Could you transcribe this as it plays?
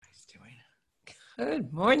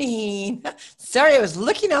Good morning. Sorry, I was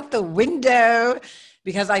looking out the window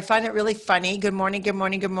because I find it really funny. Good morning, good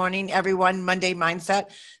morning, good morning, everyone. Monday mindset.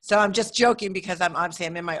 So I'm just joking because I'm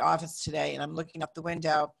in my office today and I'm looking up the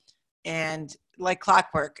window, and like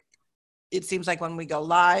clockwork, it seems like when we go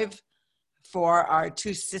live for our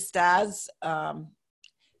two sisters,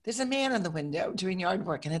 there's a man in the window doing yard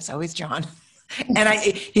work, and it's always John. And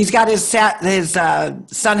he's got his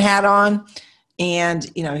sun hat on, and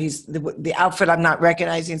he's the outfit I'm not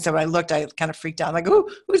recognizing. So when I looked, I kind of freaked out. I'm like, oh,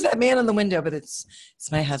 who's that man in the window? But it's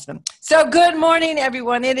my husband. So good morning,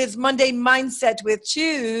 everyone. It is Monday Mindset with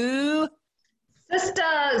Chu.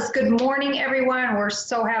 Sisters, good morning, everyone. We're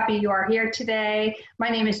so happy you are here today. My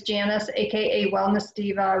name is Janice, aka Wellness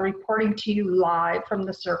Diva, reporting to you live from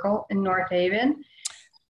the Circle in North Haven.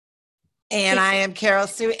 And I am Carol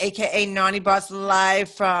Sue, aka Naughty Boss, live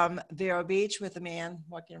from Vero Beach with a man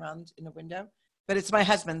walking around in the window. But it's my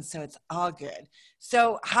husband, so it's all good.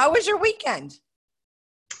 So how was your weekend?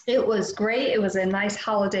 It was great. It was a nice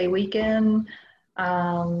holiday weekend.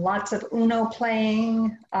 Lots of Uno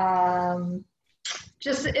playing.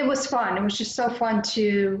 It was fun. It was just so fun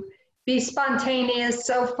to be spontaneous,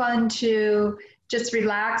 so fun to just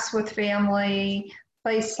relax with family,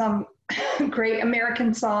 play some great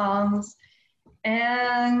American songs,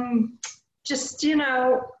 and just,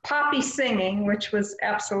 Poppy singing, which was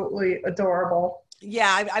absolutely adorable.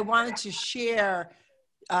 Yeah, I wanted to share.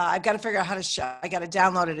 I've got to figure out how to share. I got to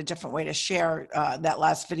download it a different way to share that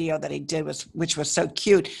last video that he did, which was so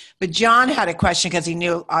cute. But John had a question because he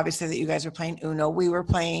knew, obviously, that you guys were playing Uno. We were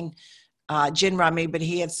playing Gin Rummy, but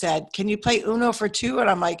he had said, can you play Uno for two? And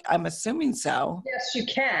I'm like, I'm assuming so. Yes, you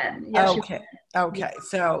can. Yes, okay. You can. Okay.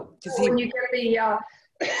 So when you get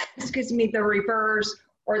the, the reverse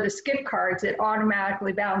or the skip cards, it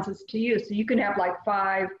automatically bounces to you. So you can have like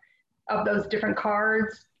 5 of those different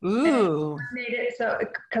cards. Ooh. Made it so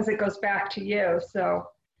because it goes back to you. So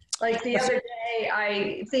like the other day,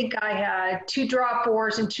 I think I had 2 draw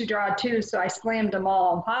 4s and 2 draw 2s. So I slammed them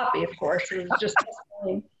all on Poppy, of course. It was just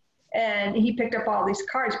funny. And he picked up all these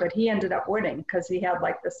cards, but he ended up winning because he had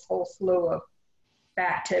like this whole slew of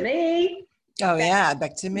back to me. Oh yeah,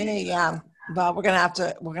 back to me. Yeah. Well, we're gonna have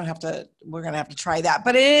to try that.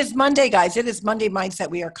 But it is Monday, guys. It is Monday Mindset.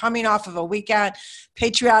 We are coming off of a weekend,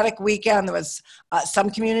 patriotic weekend. There was some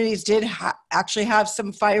communities did actually have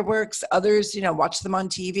some fireworks. Others, watched them on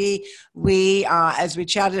TV. We, as we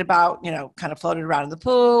chatted about, kind of floated around in the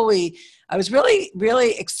pool. I was really,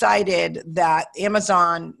 really excited that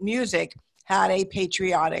Amazon Music had a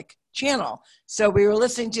patriotic channel. So we were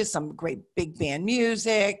listening to some great big band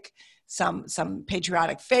music, some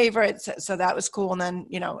patriotic favorites. So that was cool. And then,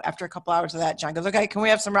 after a couple hours of that, John goes, okay, can we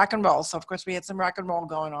have some rock and roll? So of course we had some rock and roll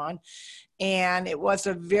going on. And it was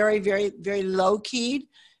a very, very, very low key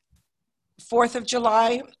 4th of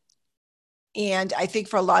July. And I think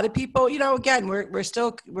for a lot of people, again, we're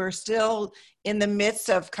still in the midst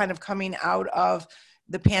of kind of coming out of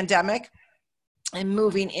the pandemic and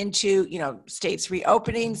moving into, states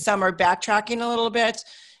reopening. Some are backtracking a little bit.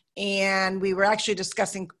 And we were actually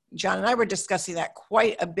John and I were discussing that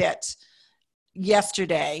quite a bit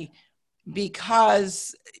yesterday,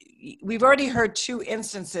 because we've already heard 2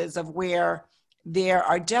 instances of where there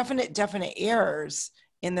are definite errors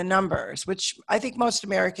in the numbers, which I think most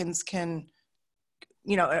Americans can,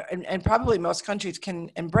 and probably most countries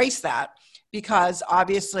can embrace that, because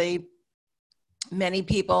obviously many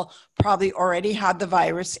people probably already had the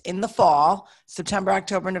virus in the fall, September,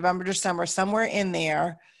 October, November, December, somewhere in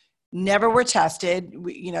there, never were tested.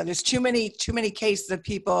 There's too many cases of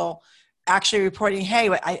people actually reporting, hey,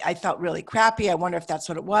 I felt really crappy. I wonder if that's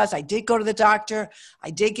what it was. I did go to the doctor.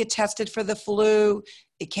 I did get tested for the flu.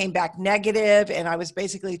 It came back negative. And I was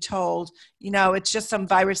basically told, it's just some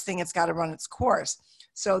virus thing. It's got to run its course.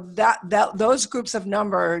 So those groups of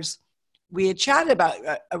numbers we had chatted about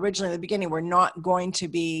originally in the beginning were not going to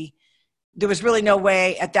be, there was really no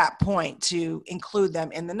way at that point to include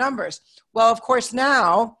them in the numbers. Well, of course,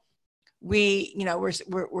 now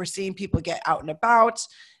we're seeing people get out and about.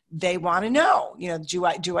 They want to know, do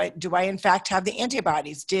I in fact have the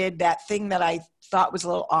antibodies? Did that thing that I thought was a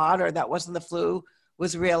little odd or that wasn't the flu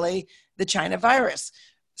was really the China virus?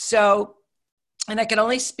 So, and I can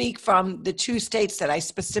only speak from the 2 states that I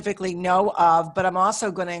specifically know of, but I'm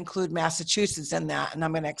also going to include Massachusetts in that, and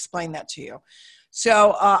I'm going to explain that to you.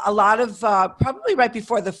 So a lot of, probably right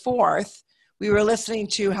before the 4th, we were listening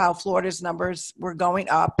to how Florida's numbers were going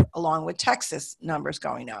up along with Texas numbers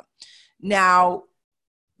going up. Now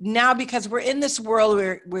because we're in this world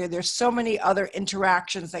where there's so many other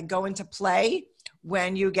interactions that go into play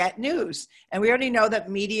when you get news. And we already know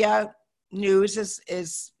that media news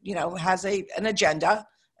is has an agenda.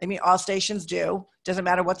 I mean, all stations do. Doesn't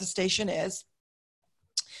matter what the station is.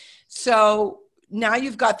 So now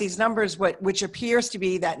you've got these numbers, which appears to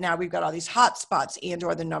be that now we've got all these hot spots and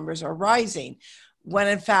or the numbers are rising, when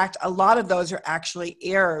in fact a lot of those are actually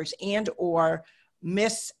errors and or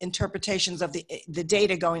misinterpretations of the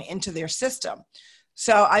data going into their system.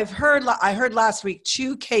 So I heard last week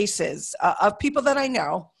 2 cases of people that I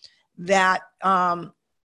know that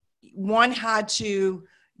one had to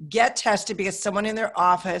get tested because someone in their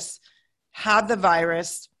office had the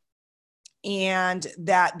virus, and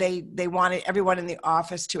that they wanted everyone in the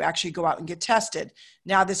office to actually go out and get tested.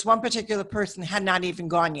 Now, this one particular person had not even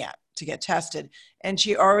gone yet to get tested, and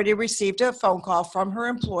she already received a phone call from her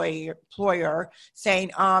employer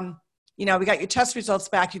saying, we got your test results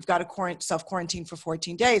back. You've got to self-quarantine for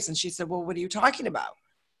 14 days. And she said, well, what are you talking about?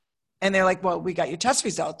 And they're like, well, we got your test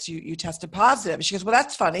results. You tested positive. And she goes, well,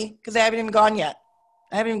 that's funny because I haven't even gone yet.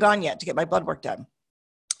 I haven't even gone yet to get my blood work done.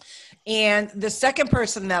 And the second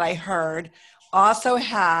person that I heard also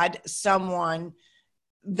had someone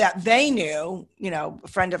that they knew, a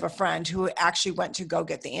friend of a friend, who actually went to go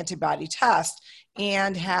get the antibody test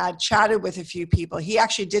and had chatted with a few people. He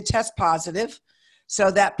actually did test positive. So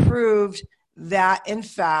that proved that, in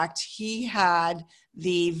fact, he had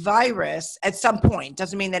the virus at some point.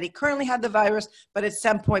 Doesn't mean that he currently had the virus, but at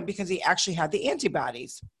some point because he actually had the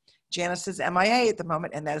antibodies. Janice is MIA at the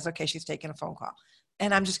moment, and that is okay. She's taking a phone call.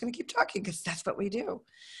 And I'm just going to keep talking because that's what we do.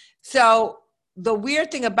 So the weird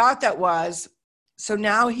thing about that was, so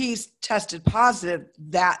now he's tested positive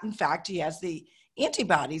that, in fact, he has the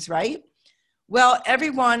antibodies, right? Well,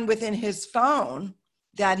 everyone within his phone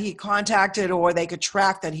that he contacted or they could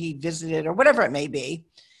track that he visited or whatever it may be,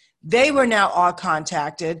 they were now all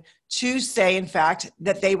contacted to say, in fact,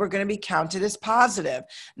 that they were going to be counted as positive.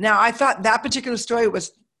 Now, I thought that particular story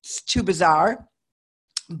was too bizarre,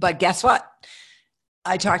 but guess what?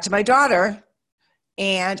 I talked to my daughter,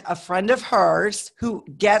 and a friend of hers who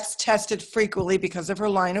gets tested frequently because of her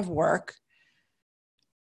line of work.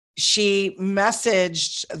 She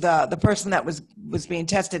messaged the person that was being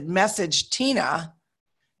tested, messaged Tina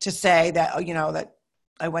to say that, that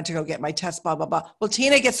I went to go get my test, blah, blah, blah. Well,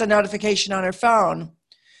 Tina gets a notification on her phone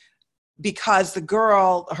because the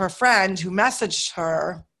girl, her friend who messaged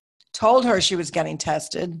her, told her she was getting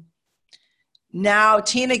tested. Now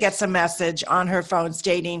Tina gets a message on her phone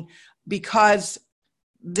stating, because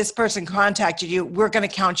this person contacted you, we're going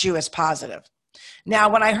to count you as positive. Now,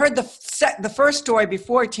 when I heard the first story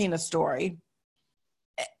before Tina's story,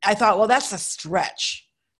 I thought, well, that's a stretch.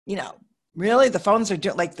 Really, the phones are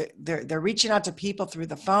doing, like, they're reaching out to people through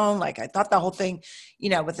the phone. Like, I thought the whole thing,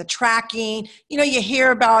 with the tracking, you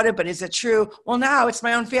hear about it, but is it true? Well, now it's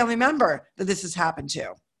my own family member that this has happened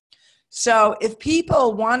to. So if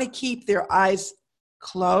people want to keep their eyes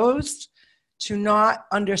closed to not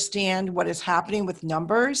understand what is happening with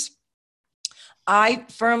numbers, I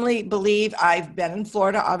firmly believe, I've been in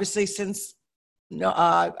Florida, obviously, since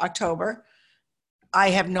October. I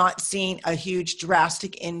have not seen a huge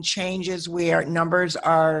drastic in changes where numbers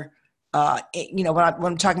are, when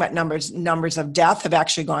I'm talking about numbers of death have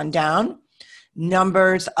actually gone down.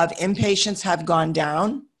 Numbers of inpatients have gone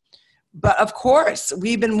down. But of course,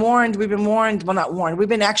 we've been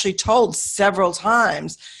actually told several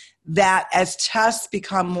times that as tests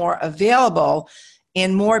become more available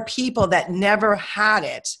and more people that never had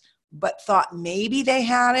it, but thought maybe they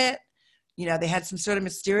had it, they had some sort of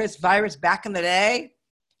mysterious virus back in the day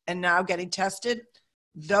and now getting tested,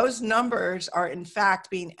 those numbers are in fact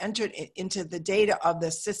being entered into the data of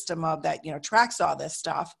the system of that, tracks all this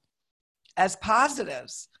stuff as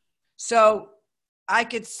positives. So I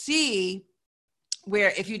could see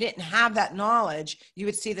where if you didn't have that knowledge, you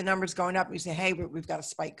would see the numbers going up and you say, hey, we've got a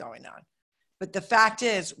spike going on. But the fact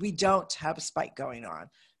is, we don't have a spike going on.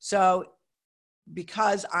 So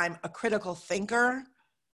because I'm a critical thinker,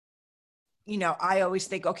 I always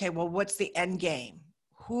think, okay, well, what's the end game?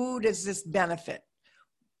 Who does this benefit?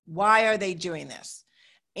 Why are they doing this?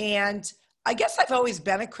 And I guess I've always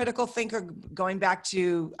been a critical thinker going back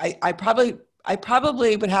to, I probably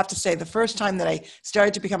would have to say the first time that I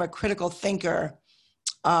started to become a critical thinker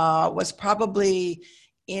was probably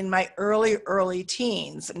in my early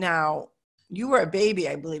teens. Now, you were a baby,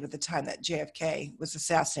 I believe, at the time that JFK was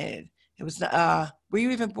assassinated. It was, were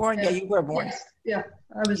you even born? Yeah, you were born. Yes. Yeah,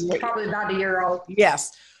 I was probably about a year old.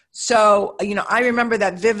 Yes. So, I remember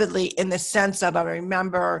that vividly in the sense of, I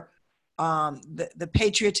remember the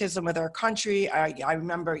patriotism of our country. I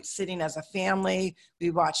remember sitting as a family.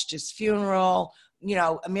 We watched his funeral.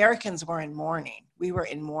 Americans were in mourning. We were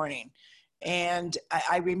in mourning. And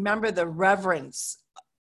I remember the reverence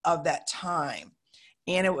of that time.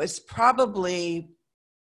 And it was probably,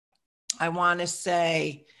 I want to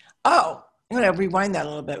say, oh, I'm going to rewind that a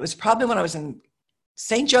little bit. It was probably when I was in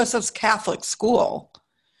St. Joseph's Catholic School,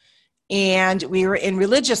 and we were in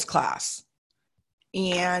religious class.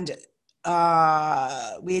 And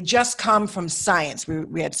we had just come from science.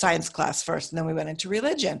 We had science class first, and then we went into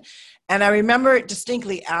religion. And I remember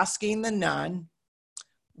distinctly asking the nun,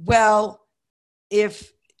 well,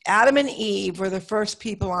 if Adam and Eve were the first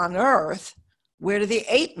people on earth, where do the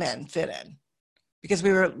ape men fit in? Because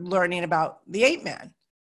we were learning about the ape men.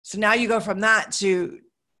 So now you go from that to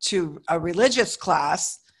a religious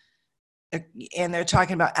class, and they're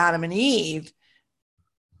talking about Adam and Eve.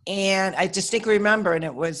 And I distinctly remember, and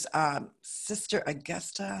it was Sister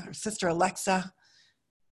Augusta or Sister Alexa.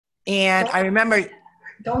 And I remember.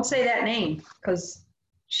 Don't say that name, because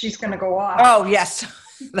she's going to go off. Oh, yes,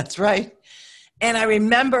 that's right. And I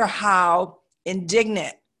remember how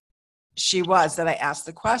indignant she was that I asked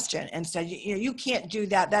the question and said, you can't do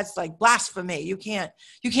that. That's like blasphemy. You can't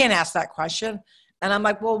ask that question. And I'm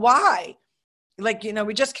like, well, why? Like,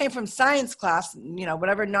 we just came from science class,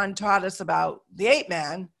 whatever nun taught us about the ape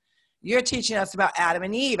man, you're teaching us about Adam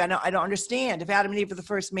and Eve. I don't understand. If Adam and Eve were the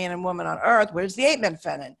first man and woman on earth, where does the ape man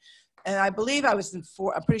fit in? And I believe I'm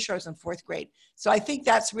pretty sure I was in 4th grade. So I think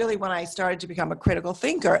that's really when I started to become a critical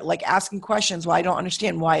thinker, like asking questions, well, I don't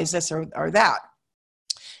understand, why is this or that?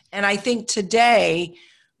 And I think today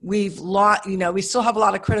we still have a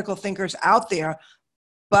lot of critical thinkers out there,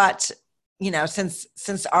 but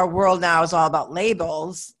since our world now is all about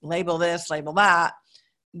labels, label this, label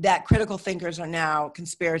that critical thinkers are now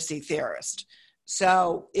conspiracy theorists.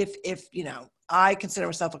 So if I consider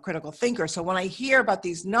myself a critical thinker. So when I hear about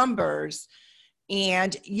these numbers,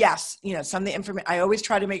 and yes, some of the information, I always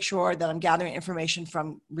try to make sure that I'm gathering information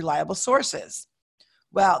from reliable sources.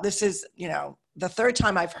 Well, this is, the 3rd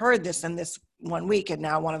time I've heard this in this 1 week, and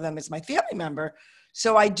now one of them is my family member.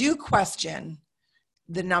 So I do question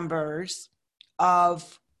the numbers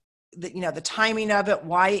of the timing of it.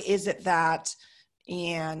 Why is it that?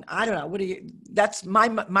 And I don't know, that's my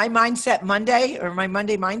mindset Monday, or my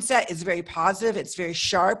Monday mindset is very positive. It's very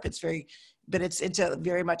sharp. But it's into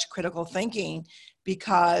very much critical thinking,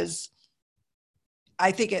 because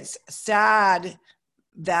I think it's sad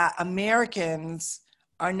that Americans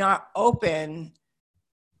are not open.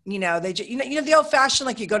 The old fashioned,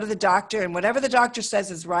 like, you go to the doctor and whatever the doctor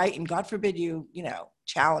says is right. And God forbid you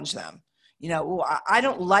challenge them. I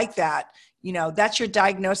don't like that. That's your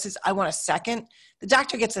diagnosis. I want a second. The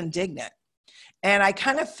doctor gets indignant. And I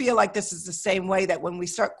kind of feel like this is the same way that when we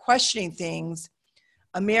start questioning things,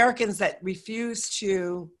 Americans that refuse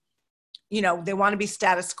to, they want to be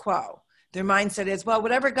status quo. Their mindset is, well,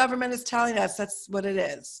 whatever government is telling us, that's what it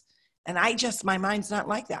is. And my mind's not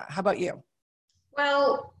like that. How about you?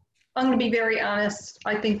 Well, I'm going to be very honest.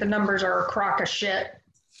 I think the numbers are a crock of shit.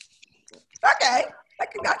 Okay.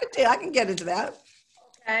 I can get into that.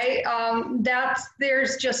 Okay.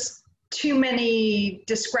 There's just too many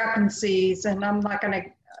discrepancies, and I'm not going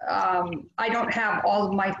to, I don't have all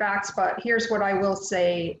of my facts, but here's what I will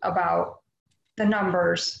say about the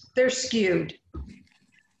numbers. They're skewed.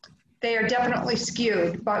 They are definitely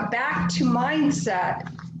skewed. But back to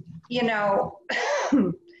mindset,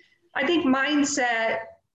 I think mindset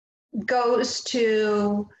goes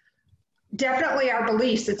to definitely our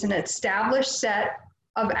beliefs. It's an established set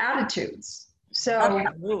of attitudes. So,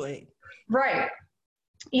 absolutely. Right.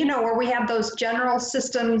 Where we have those general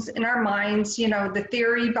systems in our minds, the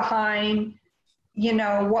theory behind,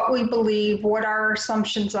 what we believe, what our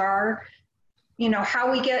assumptions are, how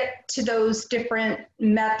we get to those different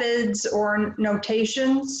methods or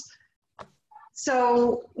notations.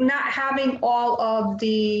 So not having all of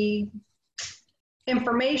the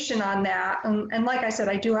information on that, and like I said,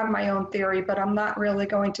 I do have my own theory, but I'm not really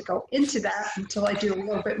going to go into that until I do a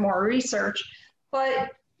little bit more research.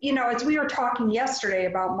 But as we were talking yesterday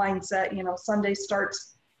about mindset, Sunday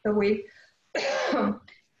starts the week,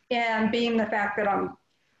 and being the fact that I'm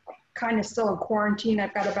kind of still in quarantine,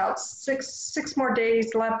 I've got about six more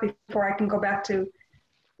days left before I can go back to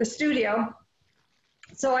the studio.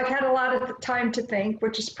 So I've had a lot of time to think,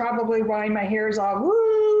 which is probably why my hair is all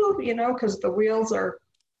woo, because the wheels are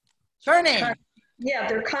turning. Yeah,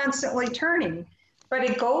 they're constantly turning. But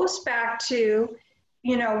it goes back to,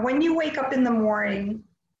 when you wake up in the morning,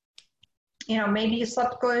 maybe you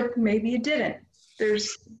slept good, maybe you didn't.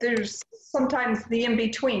 There's sometimes the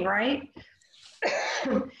in-between, right?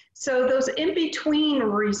 So those in-between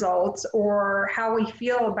results, or how we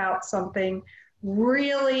feel about something,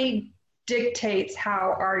 really dictates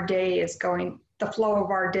how our day is going, the flow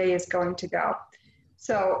of our day is going to go.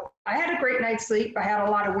 So I had a great night's sleep. I had a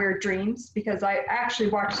lot of weird dreams because I actually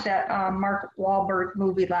watched that Mark Wahlberg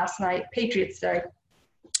movie last night, Patriots Day.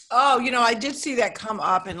 Oh, I did see that come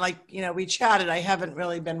up, and we chatted. I haven't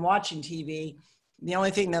really been watching TV. The only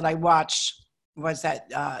thing that I watched was that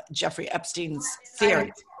Jeffrey Epstein's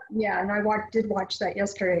series. And I did watch that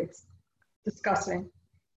yesterday. It's disgusting.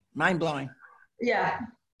 Mind blowing. Yeah,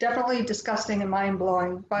 definitely disgusting and mind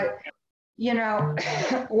blowing. But,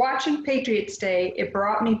 watching Patriots Day, it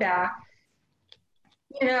brought me back.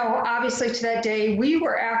 Obviously to that day, we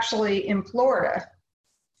were actually in Florida.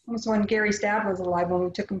 It was when Gary's dad was alive, when we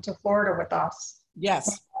took him to Florida with us.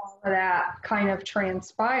 Yes. All of that kind of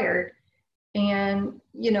transpired. And,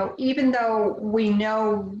 even though we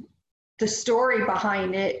know the story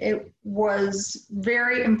behind it, it was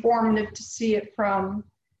very informative to see it from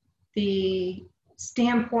the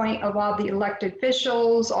standpoint of all the elected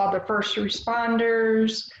officials, all the first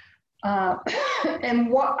responders.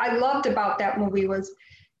 And what I loved about that movie was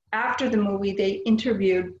after the movie, they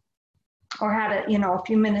interviewed or had a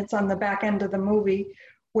few minutes on the back end of the movie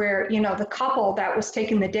where, the couple that was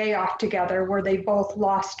taking the day off together, where they both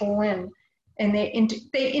lost a limb. And they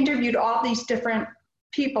interviewed all these different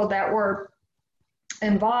people that were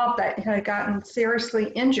involved that had gotten seriously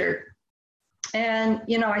injured. And,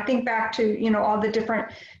 I think back to, all the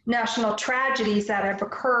different national tragedies that have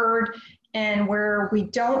occurred and where we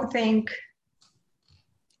don't think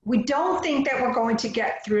that we're going to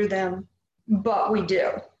get through them, but we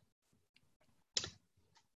do.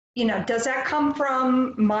 Does that come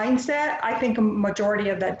from mindset? I think a majority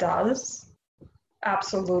of that does.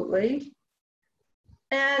 Absolutely.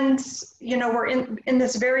 And, we're in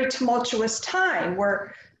this very tumultuous time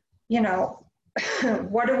where,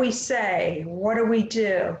 what do we say? What do we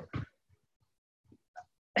do?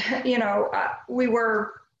 We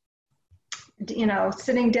were,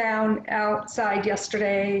 sitting down outside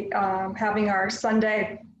yesterday, having our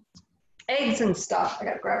Sunday eggs and stuff. I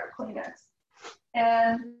got to grab a Kleenex.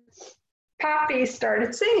 And Poppy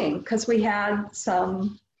started singing because we had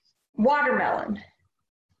some watermelon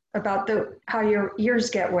about how your ears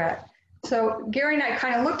get wet. So Gary and I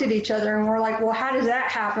kind of looked at each other and we're like, well, how does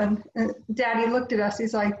that happen? And Daddy looked at us.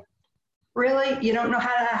 He's like, really? You don't know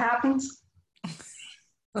how that happens?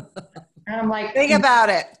 And I'm like, think about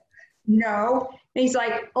it. No. And he's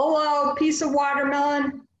like, hello, piece of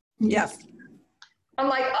watermelon. Yes. I'm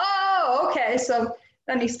like, oh, okay. So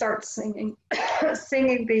then he starts singing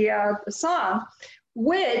the song,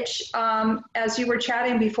 which, as you were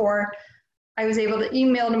chatting before, I was able to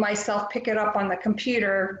email to myself, pick it up on the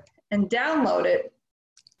computer, and download it.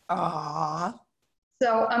 Aww.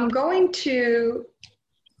 So I'm going to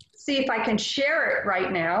see if I can share it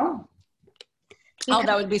right now. Oh,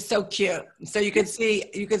 that would be so cute. So you could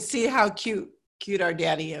see how cute our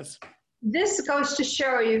daddy is. This goes to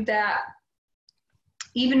show you that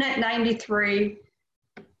even at 93,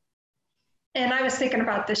 and I was thinking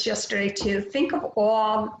about this yesterday too, think of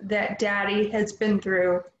all that Daddy has been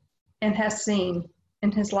through and has seen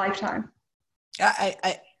in his lifetime.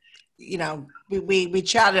 We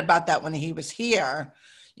chatted about that when he was here,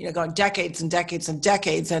 going decades and decades and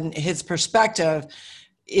decades, and his perspective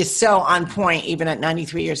is so on point even at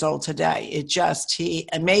 93 years old today. He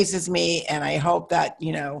amazes me, and I hope that,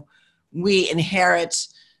 we inherit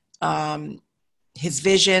his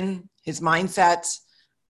vision, his mindset,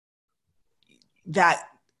 that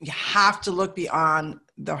you have to look beyond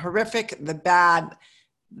the horrific, the bad,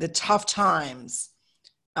 the tough times.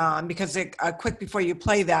 Because quick before you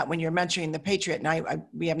play that, when you're mentioning the Patriot, and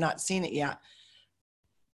we have not seen it yet.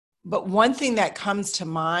 But one thing that comes to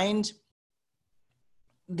mind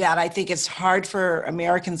that I think is hard for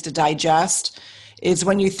Americans to digest is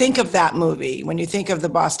when you think of that movie, when you think of the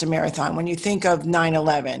Boston Marathon, when you think of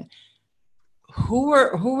 9/11, who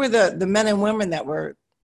were the men and women that were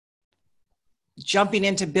jumping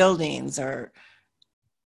into buildings or,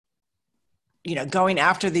 going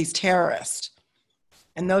after these terrorists?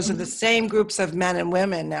 And those are the same groups of men and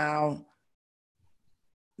women now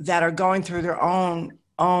that are going through their own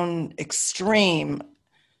extreme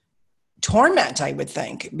torment, I would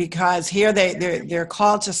think, because here they're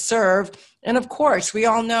called to serve. And of course, we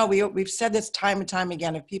all know, we've said this time and time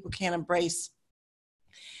again, if people can't embrace,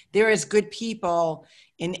 there is good people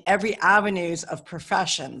in every avenues of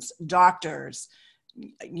professions, doctors,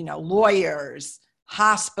 lawyers,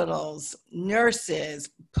 hospitals, nurses,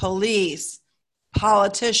 police,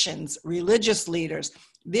 politicians, religious leaders.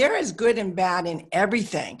 There is good and bad in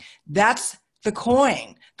everything. That's the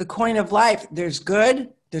coin of life. There's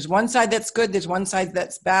good. There's one side that's good. There's one side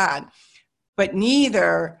that's bad. But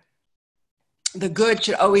neither the good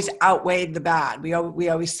should always outweigh the bad. We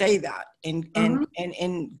always say that,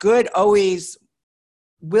 and good always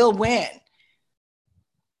will win.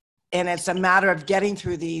 And it's a matter of getting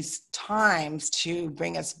through these times to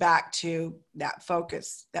bring us back to that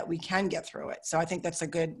focus that we can get through it. So I think that's a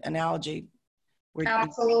good analogy.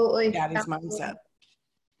 Absolutely. That is mindset.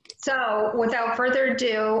 So without further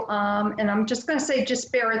ado, and I'm just going to say, just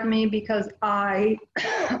bear with me because I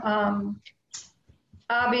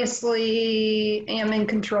obviously am in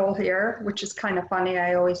control here, which is kind of funny,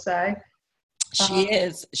 I always say. She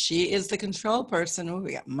is the control person. Oh,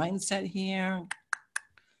 we got mindset here.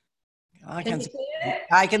 I can see it.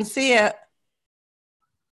 I can see it.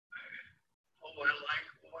 Oh, I like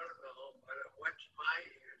watermelon, but it wets my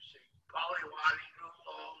ears. Polly wanting to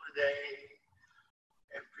all day.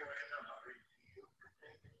 If you're in a hurry, you can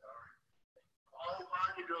take it hard. Polly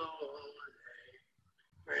wanting to all day.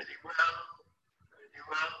 Pretty well,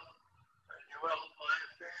 my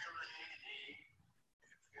fair lady.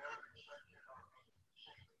 If you're in such a hurry,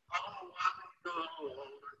 sing Polly wanting to all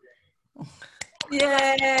day.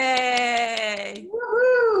 Yay!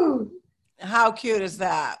 Woohoo! How cute is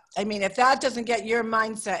that? I mean, if that doesn't get your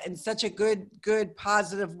mindset in such a good,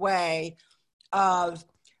 positive way of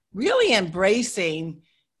really embracing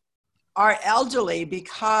our elderly,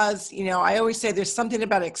 because, you know, I always say there's something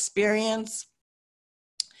about experience,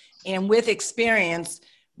 and with experience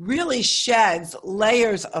really sheds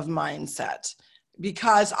layers of mindset,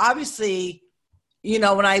 because obviously, you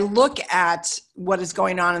know, when I look at what is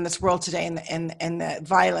going on in this world today, and the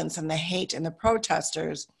violence and the hate and the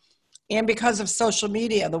protesters, and because of social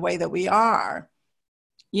media, the way that we are,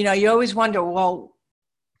 you know, you always wonder, well,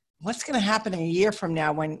 what's going to happen in a year from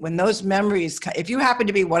now when those memories, if you happen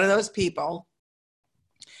to be one of those people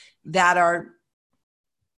that are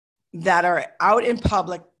out in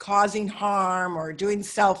public causing harm or doing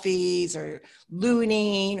selfies or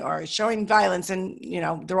looting or showing violence, and, you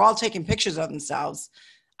know, they're all taking pictures of themselves.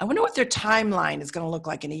 I wonder what their timeline is going to look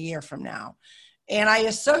like in a year from now. And I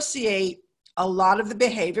associate a lot of the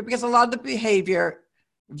behavior, because a lot of the behavior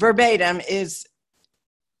verbatim is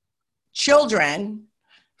children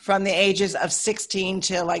from the ages of 16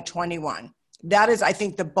 to like 21. That is, I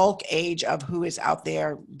think, the bulk age of who is out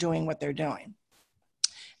there doing what they're doing.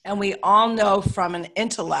 And we all know from an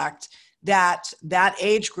intellect that that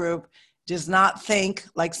age group does not think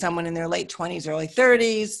like someone in their late 20s, early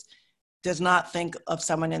 30s, does not think of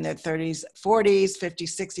someone in their 30s, 40s,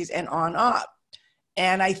 50s, 60s, and on up.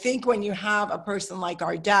 And I think when you have a person like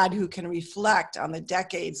our dad who can reflect on the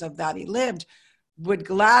decades of that he lived, would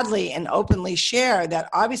gladly and openly share that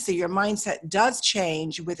obviously your mindset does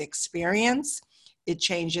change with experience. It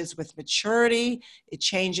changes with maturity. It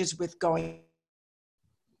changes with going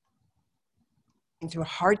through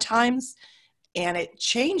hard times, and it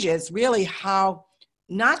changes really how,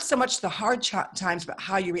 not so much the hard times, but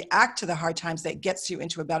how you react to the hard times that gets you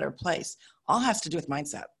into a better place. All has to do with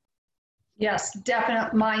mindset. Yes,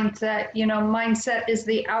 definite mindset. You know, mindset is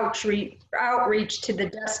the outreach to the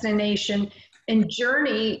destination and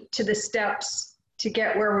journey to the steps to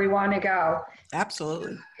get where we want to go.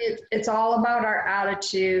 Absolutely. It's all about our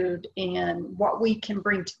attitude and what we can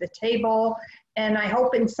bring to the table. And I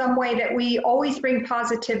hope in some way that we always bring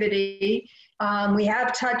positivity. We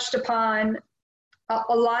have touched upon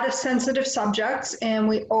a lot of sensitive subjects, and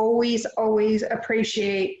we always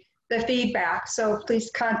appreciate the feedback. So please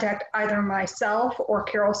contact either myself or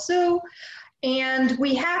Carol Sue. And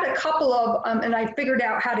we had a couple of, and I figured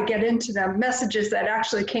out how to get into them, messages that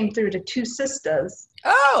actually came through to Two Sisters.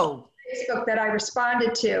 Oh. Facebook that I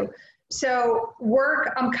responded to. So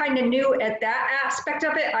work, I'm kind of new at that aspect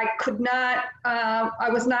of it. I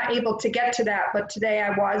was not able to get to that, but today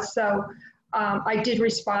I was. So I did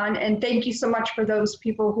respond, and thank you so much for those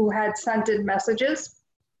people who had sent in messages.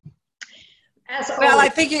 Well, I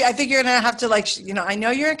think you're going to have to, like, you know, I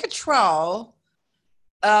know you're in control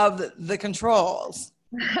of the controls.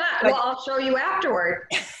 Well, I'll show you afterward.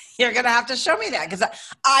 You're going to have to show me that, because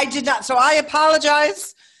I did not. So I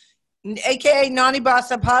apologize. AKA Naughty Boss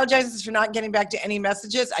apologizes for not getting back to any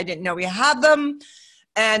messages. I didn't know we had them.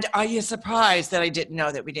 And are you surprised that I didn't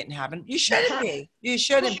know that we didn't have them? You shouldn't be. You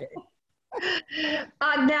shouldn't be.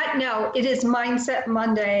 On that note, it is Mindset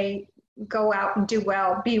Monday. Go out and do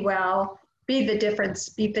well, be the difference,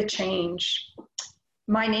 be the change.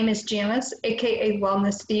 My name is Janice, AKA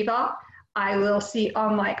Wellness Diva. I will see all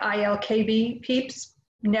my ILKB peeps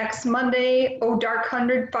next Monday, Dark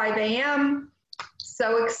 100, 5 a.m.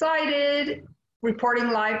 So excited. Reporting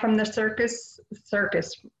live from the circus.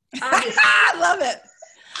 I love it.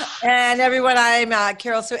 And everyone, I'm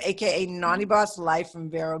Carol Sue, AKA Naughty Boss, live from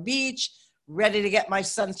Vero Beach, ready to get my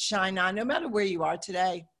sunshine on, no matter where you are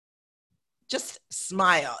today. Just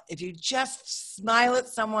smile. If you just smile at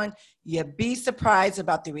someone, you'd be surprised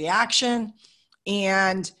about the reaction.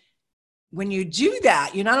 And when you do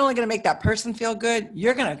that, you're not only going to make that person feel good,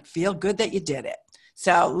 you're going to feel good that you did it.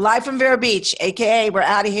 So live from Vero Beach, AKA we're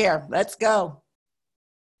out of here. Let's go.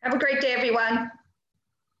 Have a great day, everyone.